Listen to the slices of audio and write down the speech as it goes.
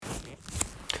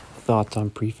thoughts on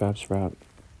Prefab Sprout.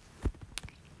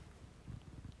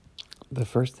 The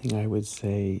first thing I would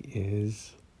say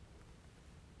is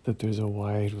that there's a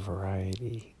wide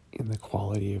variety in the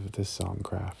quality of the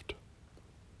songcraft.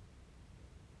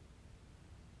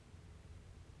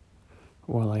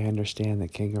 While I understand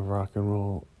that King of Rock and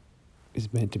Roll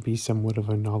is meant to be somewhat of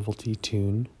a novelty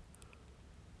tune,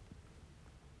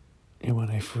 and when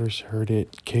I first heard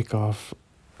it kick off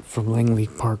from Langley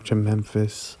Park to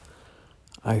Memphis,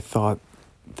 I thought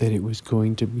that it was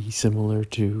going to be similar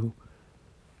to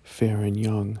Fair and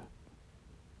Young,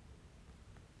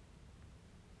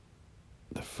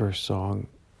 the first song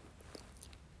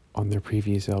on their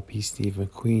previous LP, Steve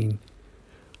McQueen,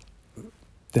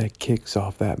 that kicks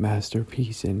off that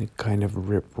masterpiece in a kind of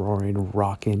rip-roaring,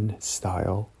 rockin'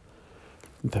 style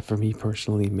that for me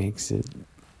personally makes it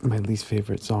my least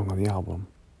favorite song on the album.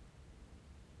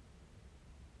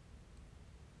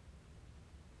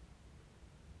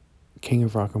 King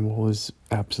of Rock and Roll is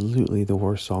absolutely the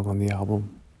worst song on the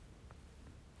album,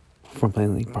 from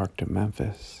Langley Park to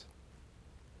Memphis.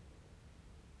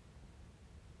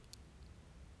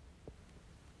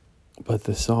 But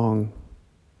the song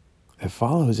that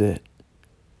follows it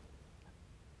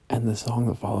and the song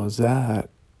that follows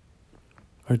that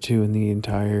are two in the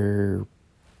entire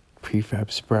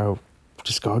Prefab Sprout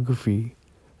discography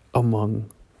among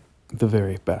the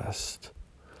very best.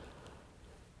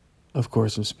 Of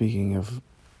course, I'm speaking of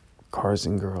Cars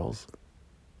and Girls,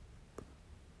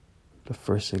 the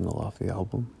first single off the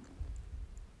album.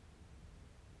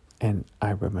 And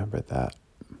I remember that.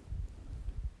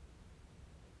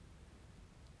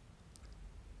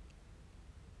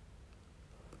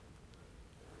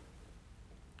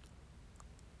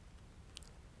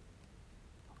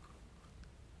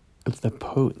 It's the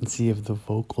potency of the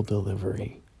vocal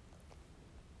delivery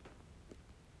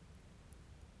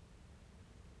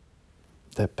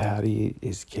that Patty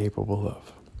is capable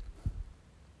of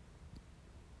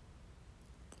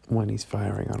when he's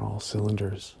firing on all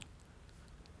cylinders.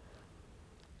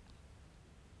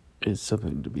 It's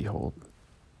something to behold.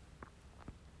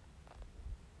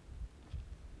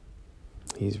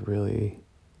 He's really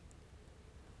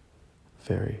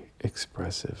very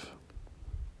expressive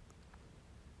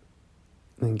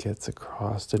and gets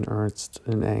across an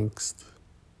angst,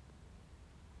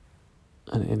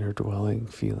 an inner dwelling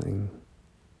feeling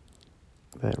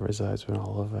that resides in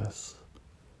all of us.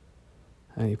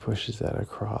 And he pushes that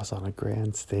across on a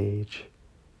grand stage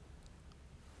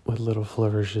with little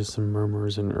flourishes and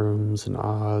murmurs and ums and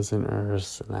ahs and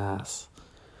ers and ahs,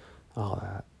 all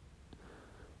that.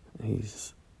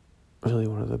 He's really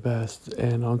one of the best.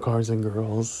 And on Cars and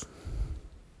Girls,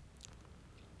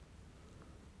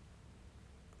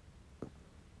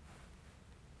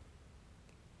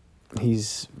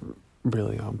 he's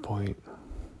really on point.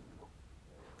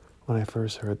 When I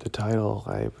first heard the title,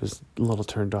 I was a little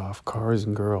turned off. Cars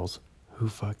and Girls, who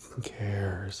fucking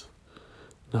cares?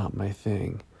 Not my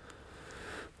thing.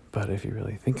 But if you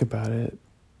really think about it,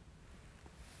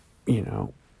 you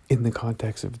know, in the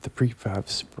context of the Prefab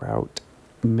Sprout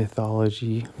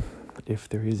mythology, if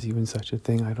there is even such a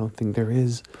thing, I don't think there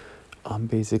is. I'm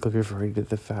basically referring to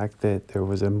the fact that there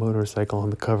was a motorcycle on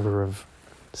the cover of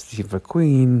Steve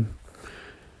McQueen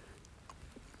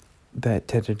that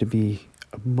tended to be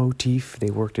a motif. They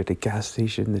worked at a gas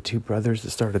station, the two brothers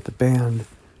that started the band.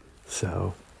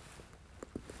 So,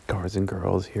 Cars and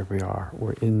Girls, here we are.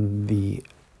 We're in the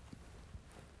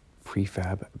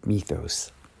prefab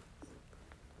mythos.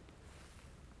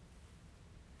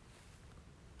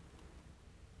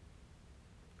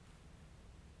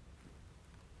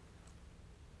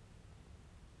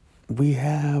 We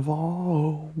have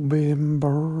all been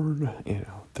burned. You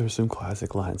know, there's some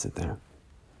classic lines in there.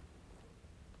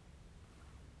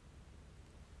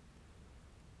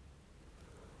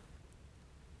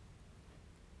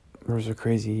 There was a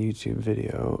crazy YouTube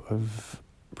video of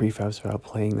Prefab Sprout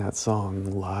playing that song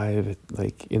live,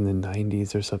 like in the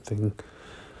 90s or something.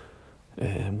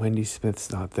 And Wendy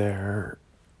Smith's not there.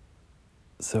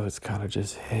 So it's kind of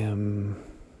just him.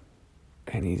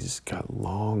 And he's got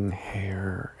long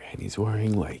hair. And he's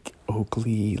wearing like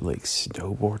Oakley, like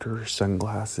snowboarder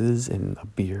sunglasses and a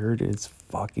beard. It's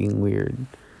fucking weird.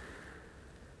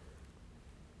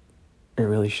 It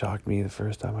really shocked me the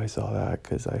first time I saw that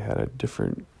because I had a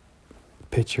different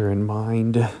picture in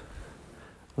mind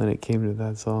when it came to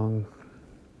that song.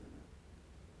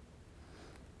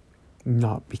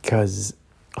 Not because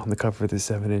on the cover of the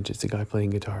 7-inch it's a guy playing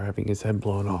guitar having his head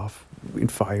blown off in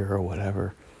fire or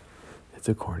whatever. It's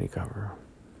a corny cover.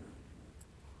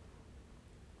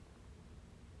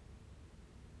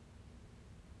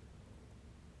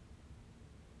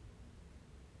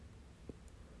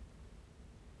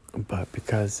 but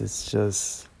because it's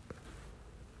just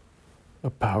a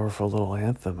powerful little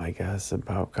anthem, I guess,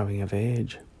 about coming of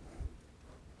age.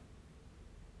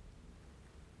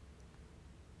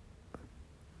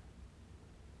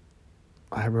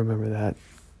 I remember that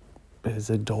as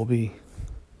a Dolby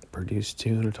produced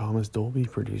tune, a Thomas Dolby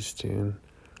produced tune,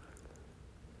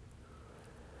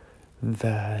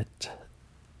 that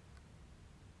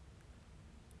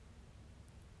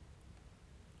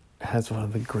has one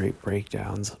of the great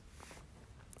breakdowns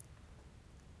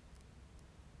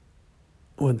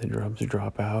when the drums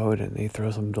drop out and they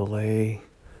throw some delay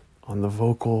on the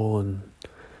vocal, and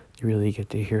you really get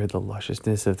to hear the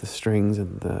lusciousness of the strings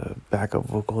and the backup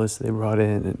vocalist they brought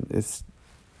in, and it's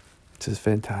just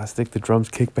fantastic. The drums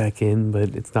kick back in,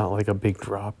 but it's not like a big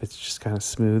drop, it's just kind of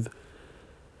smooth.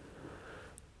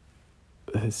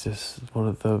 It's just one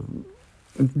of the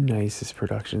nicest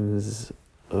productions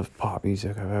of pop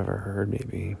music I've ever heard,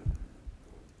 maybe.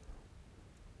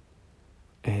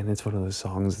 And it's one of those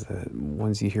songs that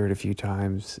once you hear it a few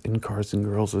times, and Cars and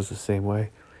Girls was the same way,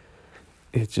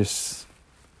 it just,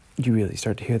 you really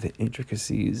start to hear the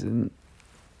intricacies and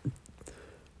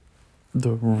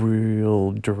the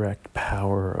real direct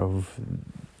power of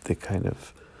the kind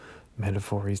of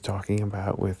metaphor he's talking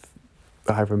about with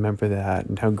I remember that,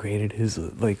 and how great it is,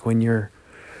 like when you're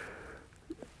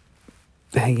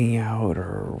hanging out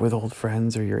or with old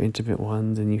friends or your intimate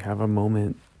ones and you have a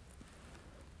moment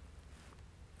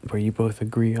where you both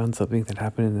agree on something that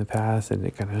happened in the past, and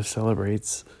it kind of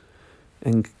celebrates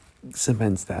and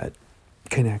cements that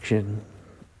connection.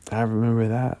 I remember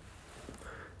that.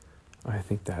 I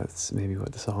think that's maybe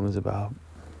what the song is about.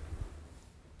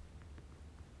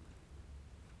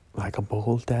 Like a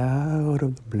bolt out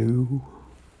of the blue.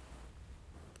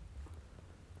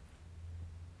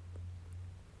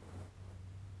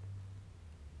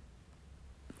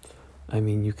 I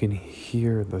mean, you can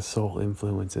hear the soul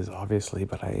influences, obviously,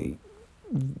 but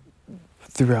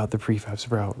throughout the prefabs,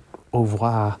 throughout Au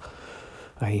revoir,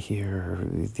 I hear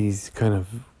these kind of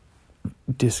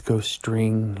disco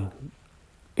string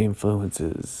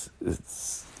influences.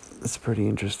 It's pretty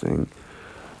interesting.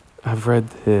 I've read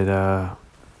that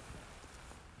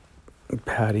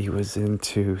Patty was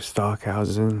into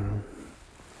Stockhausen,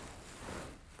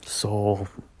 soul,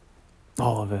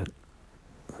 all of it.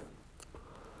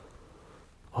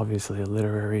 Obviously a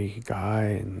literary guy,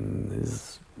 and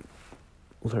his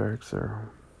lyrics are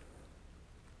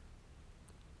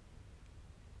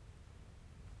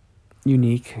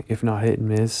unique, if not hit and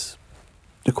miss,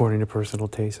 according to personal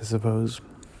taste, I suppose.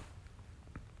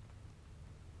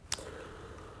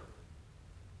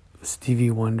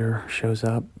 Stevie Wonder shows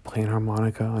up playing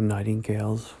harmonica on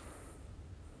Nightingales.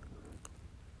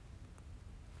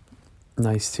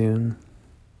 Nice tune.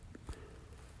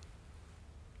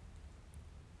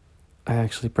 I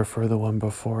actually prefer the one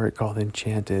before it called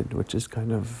Enchanted, which is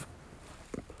kind of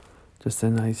just a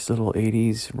nice little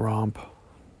 80s romp,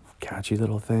 catchy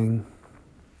little thing.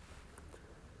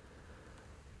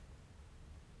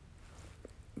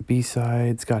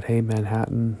 B-sides got Hey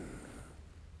Manhattan,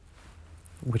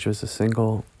 which was a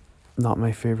single, not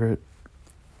my favorite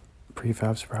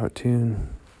Prefab Sprout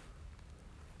tune.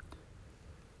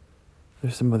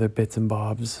 There's some other bits and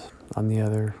bobs on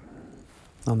the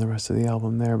rest of the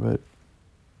album there, but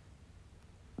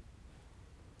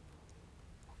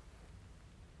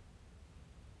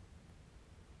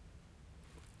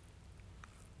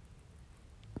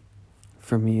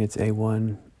for me it's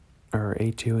A1 or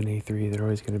A2 and A3. They're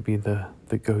always going to be the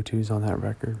go-tos on that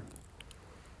record.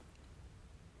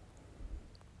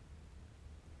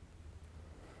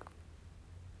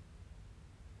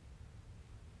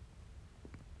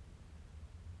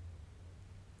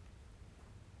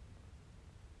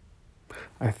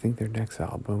 I think their next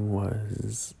album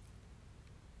was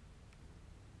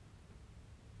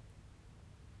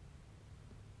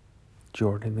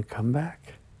Jordan the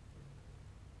Comeback,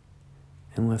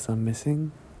 unless I'm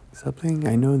missing something.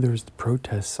 I know there's the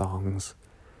protest songs,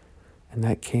 and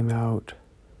that came out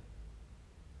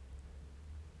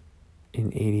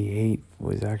in 88,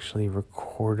 was actually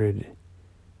recorded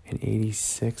in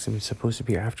 86, and was supposed to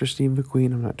be after Steve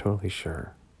McQueen. I'm not totally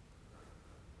sure.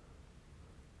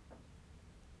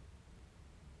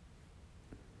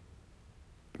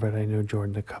 But I know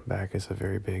Jordan the Comeback is a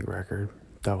very big record,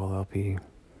 double LP.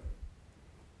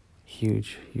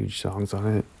 Huge, huge songs on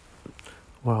it.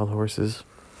 Wild Horses,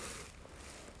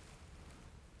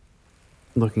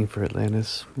 Looking for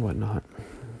Atlantis, whatnot.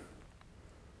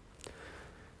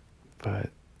 But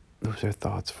those are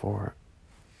thoughts for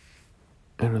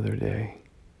another day.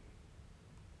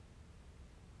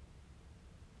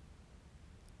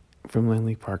 From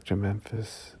Langley Park to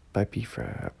Memphis by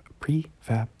Prefab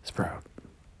Prefab Sprout.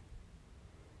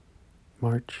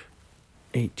 March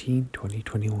 18,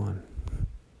 2021.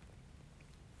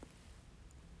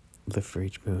 Live for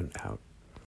each moon out.